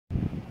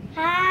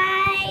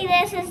Hi,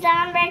 this is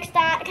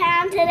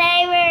DomBricks.com.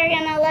 Today we're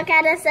going to look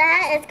at a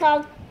set. It's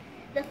called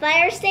the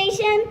Fire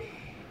Station.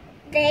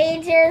 The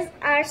ages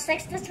are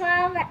 6 to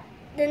 12.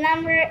 The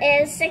number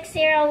is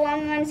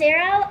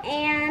 60110,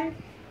 and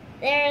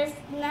there's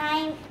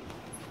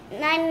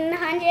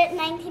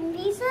 919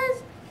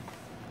 pieces.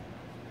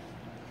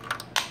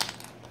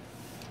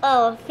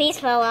 Oh, a piece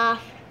fell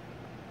off.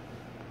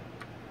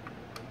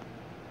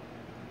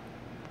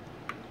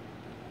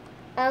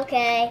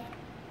 Okay.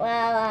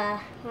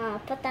 Well, I'll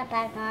put that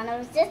back on. It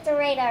was just a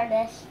radar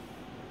dish.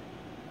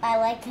 I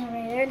like the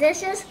radar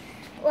dishes.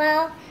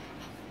 Well,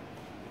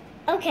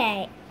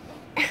 okay.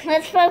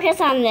 Let's focus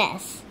on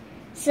this.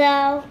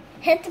 So,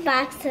 hit the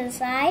box to the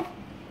side.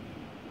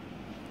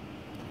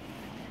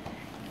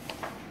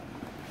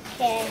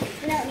 Okay,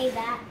 don't need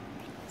that.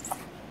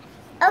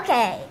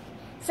 Okay,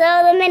 so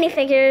the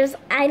minifigures.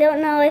 I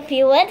don't know if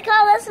you would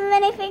call this a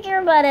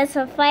minifigure, but it's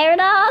a fire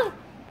dog.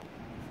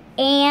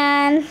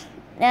 And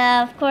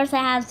of course, it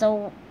has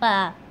the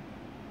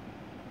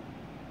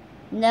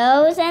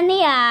nose and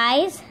the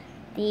eyes,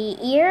 the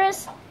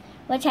ears,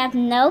 which have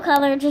no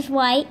color, just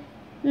white.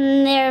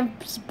 And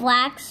there's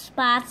black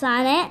spots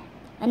on it,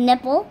 a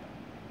nipple.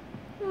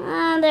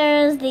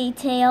 There's the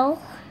tail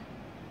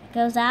that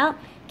goes out.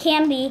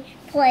 Can be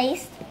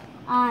placed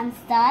on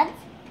studs,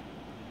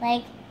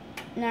 like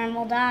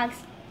normal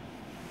dogs.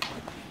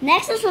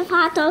 Next is the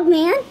hot dog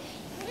man.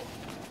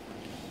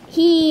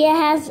 He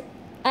has,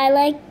 I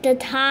like the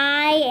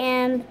tie,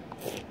 and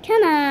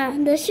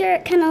the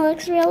shirt kind of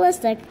looks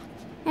realistic.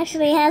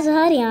 Actually, he has a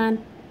hoodie on.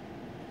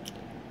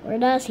 Or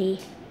does he?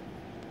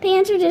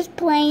 Pants are just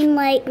plain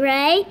light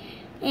gray,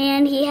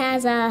 and he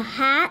has a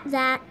hat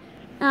that,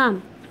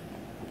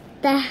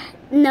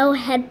 no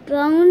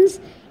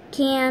headphones.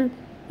 You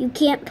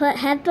can't put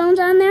headphones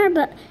on there,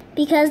 but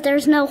because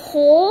there's no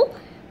hole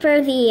for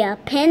the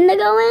pin to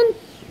go in.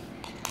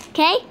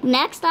 Okay,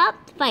 next up,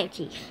 the fire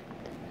chief.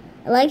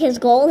 I like his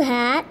gold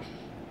hat.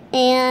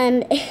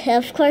 And,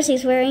 of course,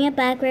 he's wearing it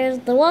backwards.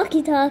 The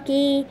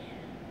walkie-talkie,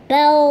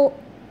 belt,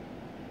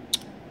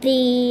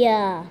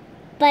 the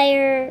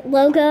fire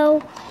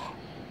logo.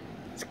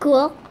 It's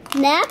cool.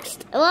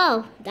 Next,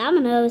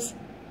 Domino's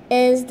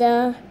is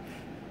the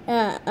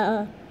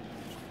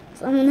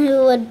someone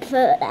who would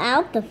put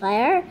out the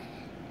fire.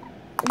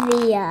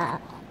 I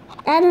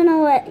don't know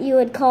what you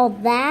would call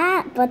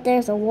that, but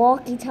there's a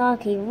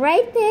walkie-talkie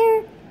right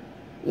there.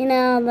 You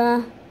know,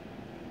 the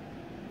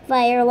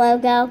fire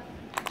logo.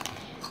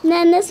 And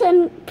then this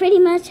one pretty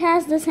much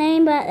has the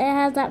same, but it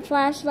has that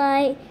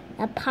flashlight,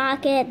 a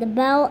pocket, the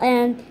belt,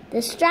 and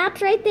the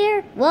straps right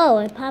there. Whoa,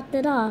 I popped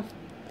it off.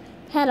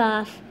 Head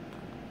off.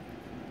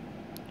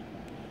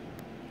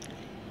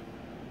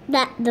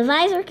 The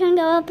visor can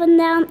go up and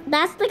down.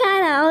 That's the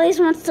guy that always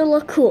wants to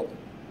look cool.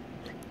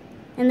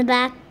 In the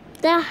back,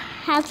 that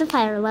has the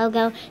fire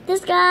logo.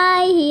 This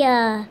guy, he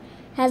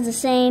has the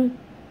same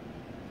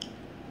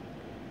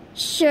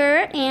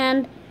shirt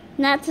and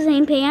not the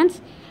same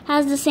pants.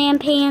 Has the same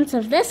pants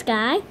of this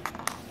guy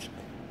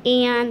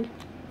and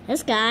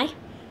this guy.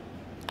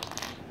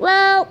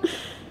 Well,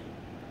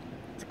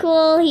 it's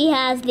cool. He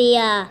has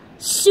the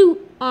suit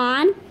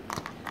on.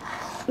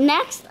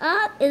 Next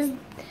up is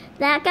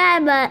that guy,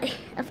 but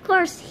of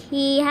course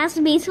he has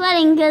to be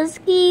sweating because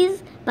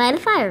he's by the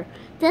fire.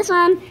 This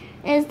one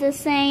is the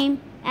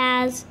same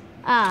as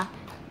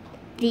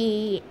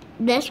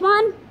this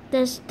one.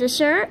 The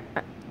shirt.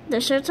 The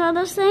shirts are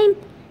the same.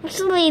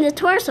 Actually, the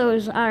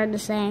torsos are the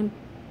same.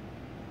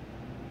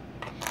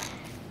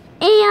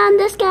 And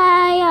this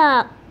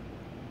guy,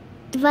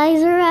 the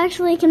visor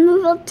actually can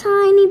move a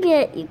tiny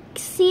bit. You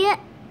see it?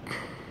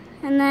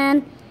 And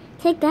then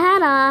take the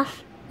hat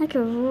off. It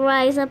can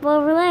rise up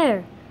over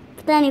there.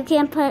 But then you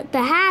can't put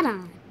the hat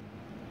on.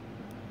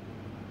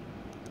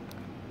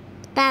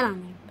 That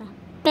on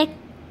there.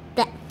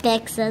 That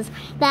fixes.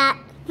 That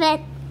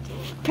fits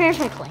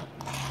perfectly.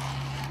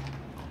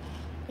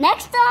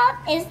 Next up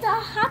is the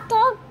hot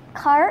dog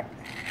cart.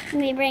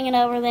 Let me bring it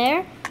over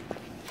there.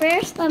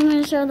 First, I'm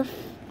going to show the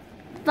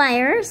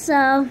fire.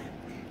 So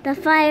the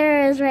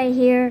fire is right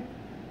here.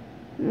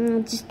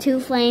 Just two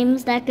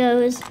flames that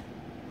goes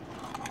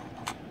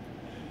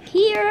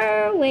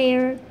here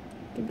where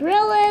the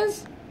grill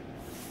is.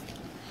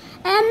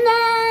 And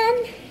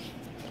then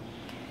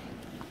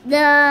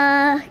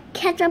the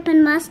ketchup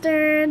and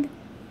mustard,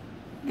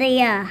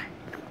 the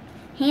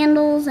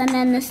handles, and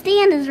then the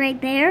stand is right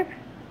there.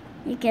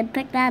 You can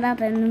pick that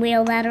up and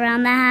wheel that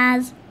around.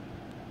 That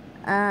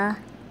has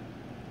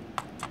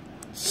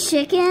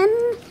chicken.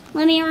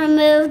 Let me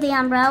remove the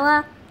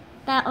umbrella.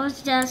 That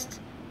was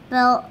just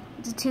built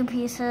to two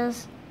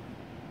pieces.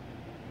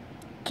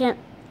 Then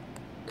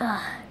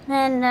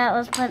that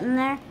was put in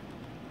there.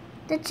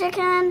 The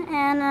chicken,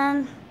 and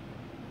then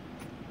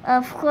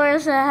of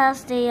course it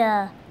has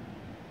to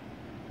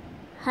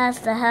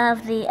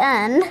have the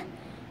end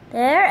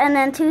there, and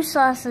then two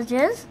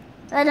sausages.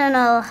 I don't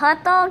know,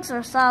 hot dogs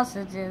or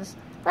sausages,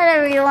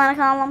 whatever you want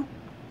to call them.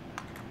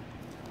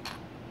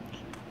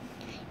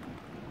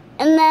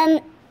 And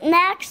then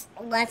next,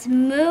 let's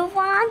move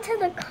on to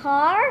the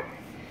car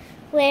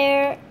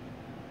where,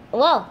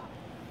 whoa.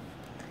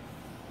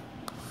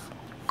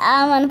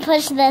 I'm going to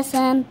push this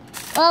in.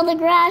 Well, the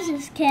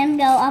garages can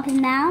go up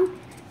and down.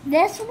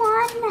 This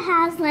one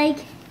has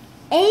like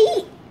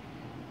 8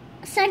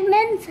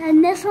 segments,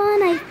 and this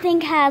one I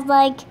think has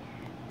like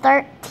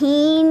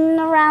 13,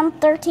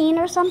 around 13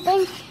 or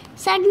something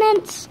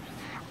segments.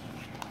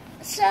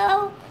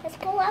 So let's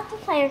pull out the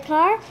fire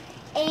car,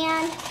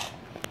 and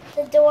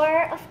the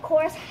door, of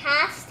course,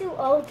 has to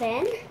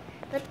open,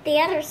 but the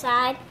other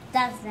side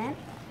doesn't.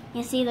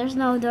 You see, there's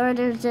no door,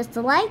 there's just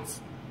the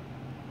lights.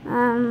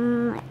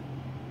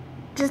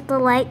 Just the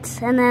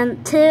lights, and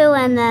then 2,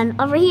 and then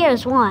over here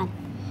is 1.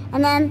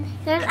 And then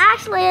there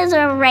actually is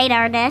a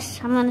radar dish.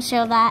 I'm going to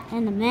show that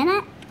in a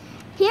minute.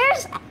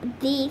 Here's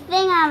the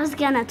thing I was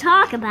going to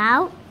talk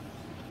about.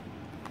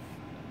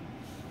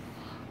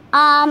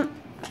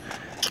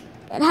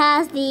 It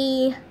has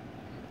the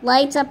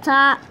lights up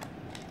top,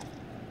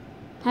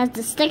 has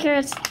the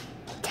stickers,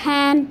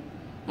 10,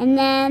 and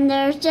then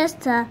there's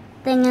just a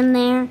thing in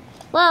there,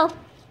 well,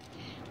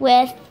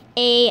 with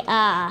a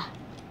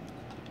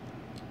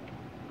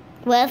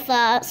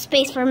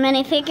space for a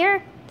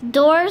minifigure. The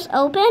doors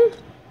open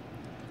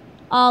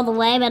all the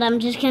way, but I'm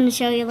just going to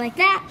show you like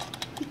that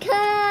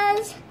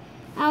because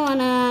I want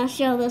to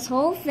show this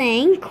whole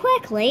thing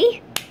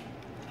quickly.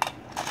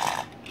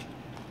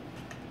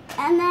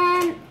 And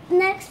then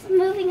next,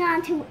 moving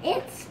on to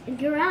its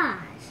garage.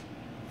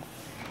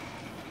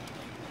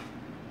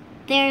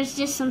 There's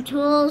just some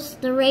tools,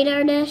 the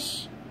radar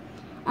dish.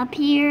 Up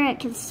here it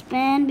can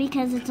spin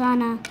because it's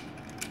on a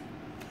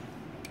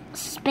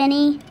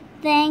spinny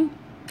thing.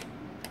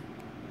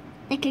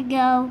 It could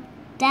go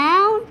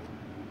down.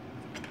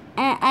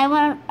 And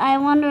I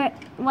wonder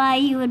why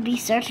you would be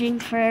searching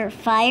for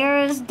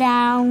fires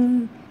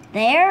down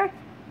there,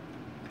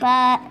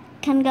 but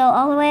can go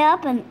all the way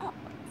up, and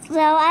so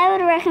I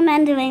would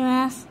recommend doing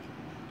this.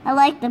 I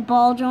like the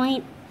ball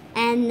joint,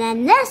 and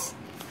then this,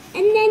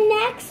 and then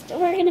next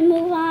we're gonna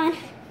move on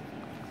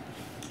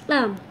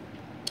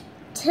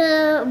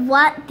to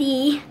what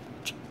the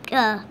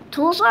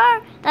tools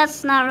are.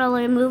 That's not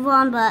really a move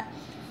on, but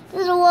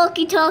there's a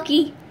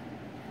walkie-talkie,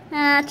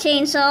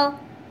 chainsaw,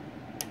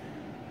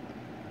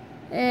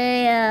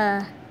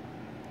 a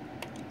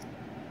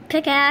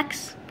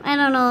pickaxe. I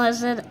don't know,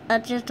 is it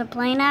just a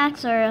plain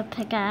axe or a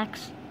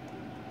pickaxe?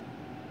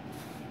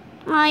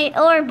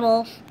 Or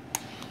both.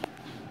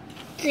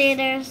 See,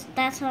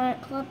 that's how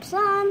it clips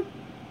on.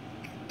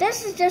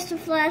 This is just a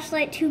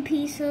flashlight, 2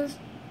 pieces.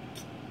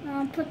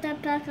 I'll put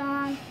that back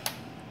on.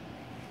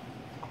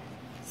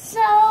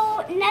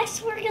 So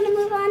next we're gonna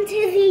move on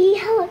to the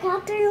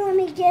helicopter. Let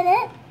me get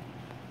it.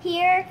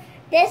 Here,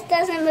 this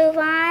doesn't move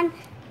on.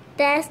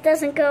 This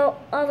doesn't go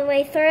all the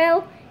way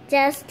through.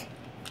 Just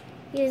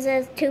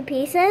uses 2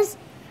 pieces.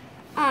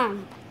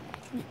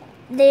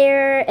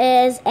 There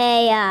is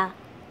a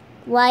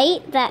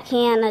light that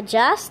can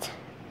adjust.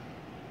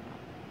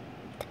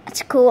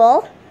 That's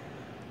cool.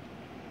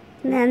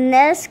 And then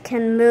this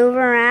can move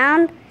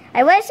around.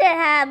 I wish it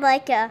had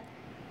like a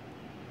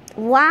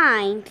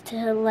line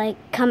to like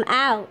come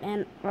out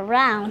and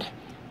around,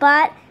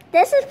 but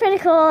this is pretty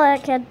cool.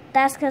 That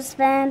could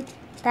spin,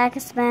 that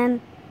could spin,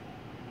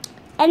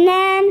 and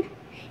then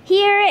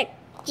here it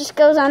just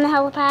goes on the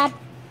helipad.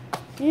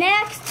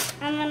 Next,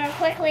 I'm gonna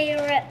quickly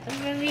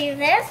review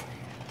this.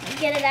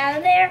 Get it out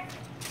of there.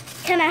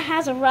 Kind of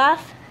has a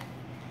rough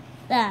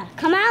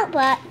come out,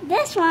 but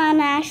this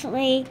one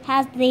actually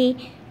has the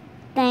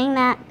thing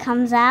that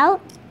comes out.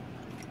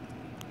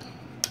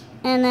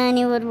 And then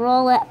you would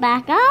roll it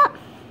back up.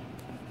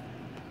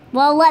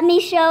 Well, let me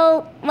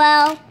show,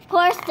 well, of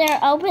course they're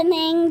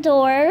opening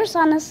doors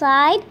on the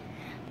side.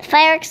 The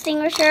fire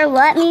extinguisher,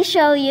 let me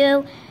show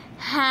you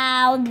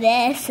how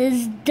this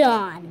is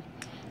done.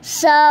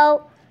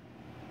 So,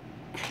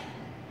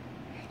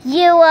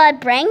 you would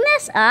bring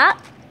this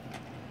up,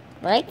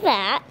 like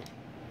that.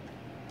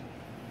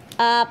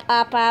 Up,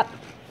 up, up.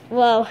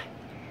 Whoa.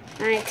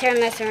 Let me turn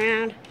this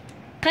around.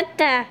 Put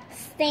the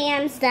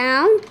stands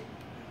down.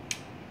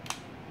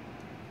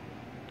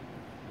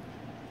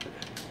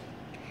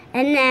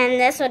 And then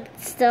this would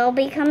still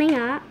be coming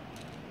up.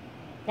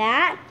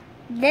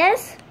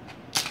 This.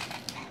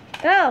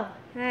 Oh,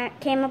 that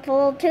came up a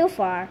little too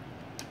far.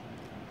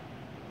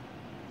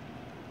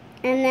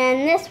 And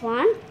then this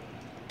one.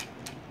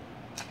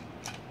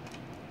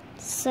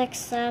 6,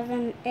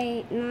 7,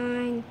 8,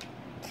 9,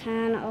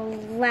 10,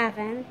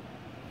 11,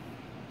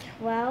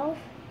 12.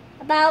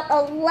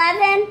 About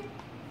 11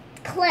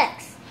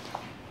 clicks.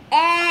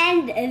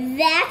 And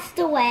that's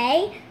the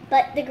way.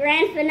 But the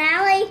grand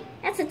finale,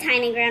 that's a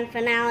tiny grand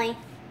finale.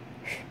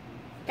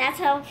 That's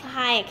how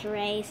high it can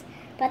raise.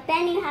 But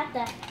then you have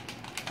to,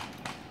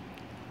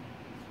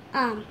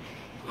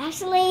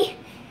 actually,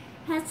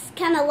 that's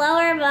kind of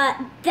lower,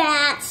 but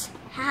that's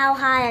how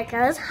high it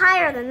goes.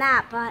 Higher than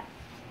that, but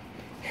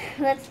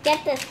let's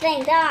get this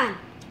thing done.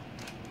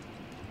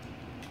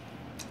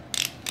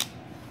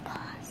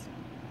 Pause.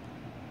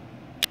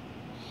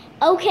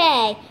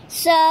 Okay,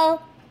 so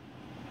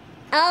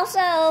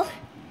also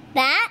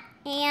that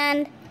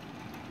and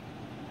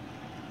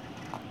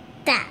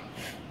that.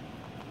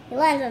 It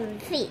lands on the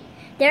feet.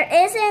 There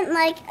isn't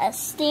like a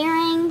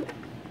steering.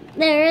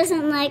 There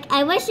isn't like,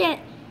 I wish it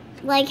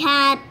like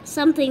had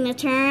something to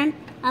turn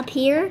up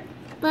here,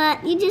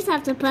 but you just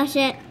have to push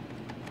it.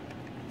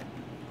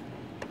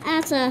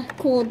 That's a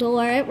cool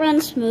door. It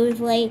runs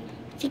smoothly.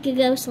 If you could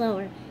go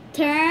slower.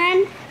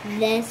 Turn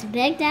this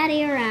Big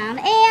Daddy around,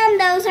 and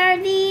those are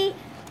the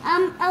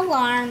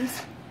alarms.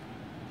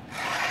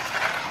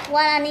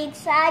 One on each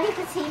side, you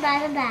can see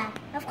by the back.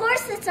 Of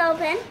course, it's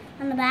open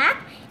on the back,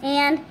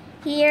 and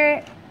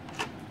here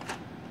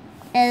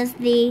is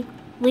the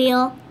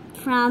wheel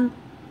from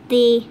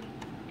the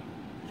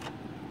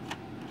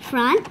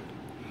front.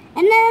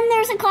 And then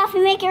there's a coffee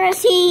maker, a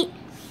seat,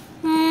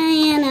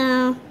 you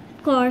know,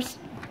 of course,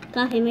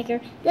 coffee maker.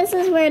 This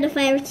is where the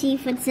fire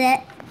chief would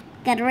sit.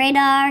 Got a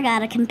radar,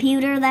 got a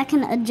computer that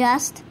can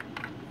adjust.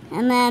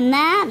 And then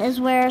that is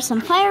where some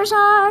fires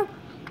are.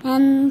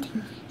 And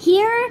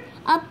here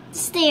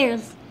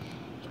upstairs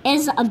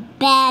is a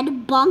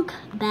bed, bunk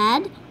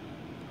bed.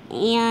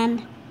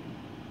 And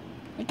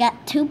it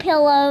got 2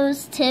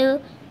 pillows, 2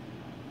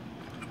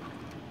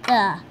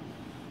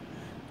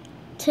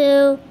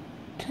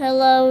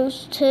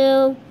 pillows,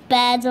 2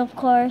 beds, of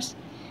course.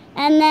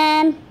 And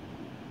then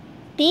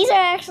these are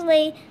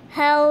actually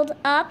held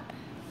up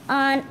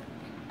on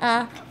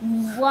a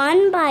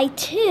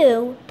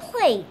 1x2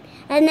 plate.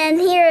 And then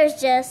here is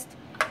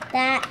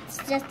that's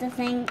just a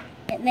thing.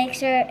 It makes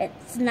sure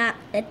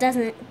it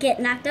doesn't get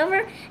knocked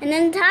over. And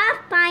then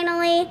top,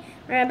 finally,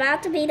 we're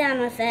about to be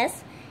done with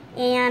this.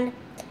 And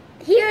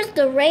here's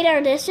the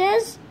radar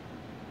dishes.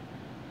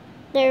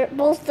 They're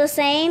both the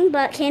same,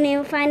 but can't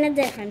even find the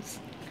difference.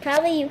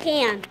 Probably you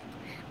can.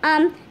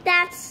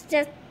 That's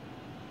just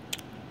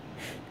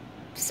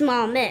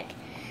small Mick.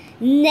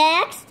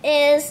 Next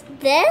is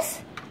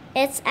this.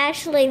 It's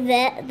actually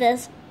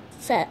this.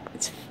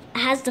 It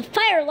has the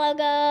fire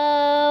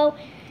logo,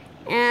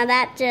 and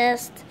that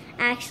just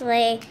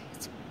actually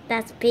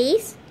that's a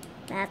piece.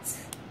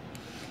 It's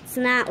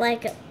not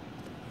like a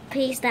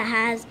piece that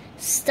has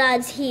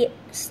studs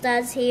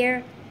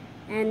here,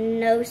 and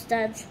no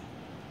studs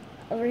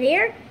over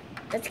here.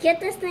 Let's get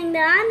this thing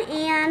done,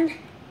 and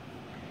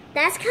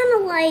that's kind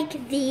of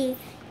like the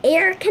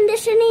air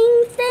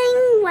conditioning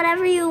thing,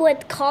 whatever you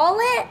would call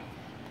it.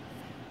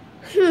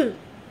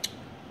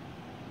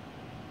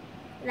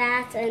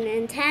 That's an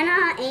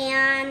antenna,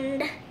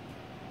 and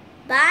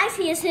bye,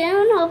 see you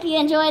soon. Hope you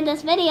enjoyed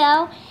this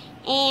video,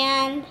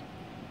 and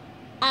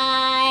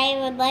I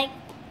would like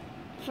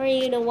for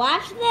you to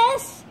watch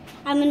this.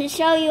 I'm going to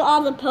show you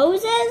all the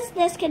poses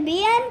this could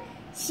be in,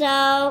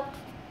 so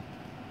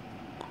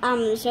I'm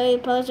going to show you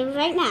poses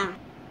right now.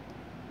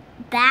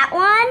 That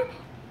one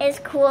is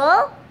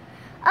cool.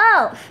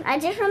 Oh, I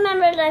just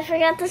remembered I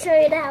forgot to show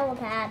you the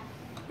helipad.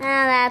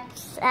 That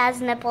has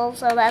nipples,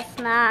 so that's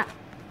not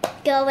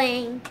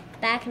going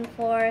back and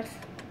forth.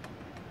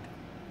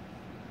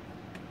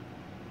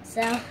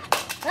 So,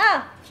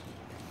 oh,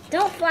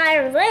 don't fly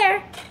over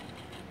there.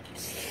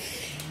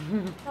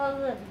 Oh,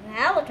 the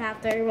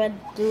helicopter would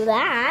do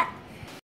that.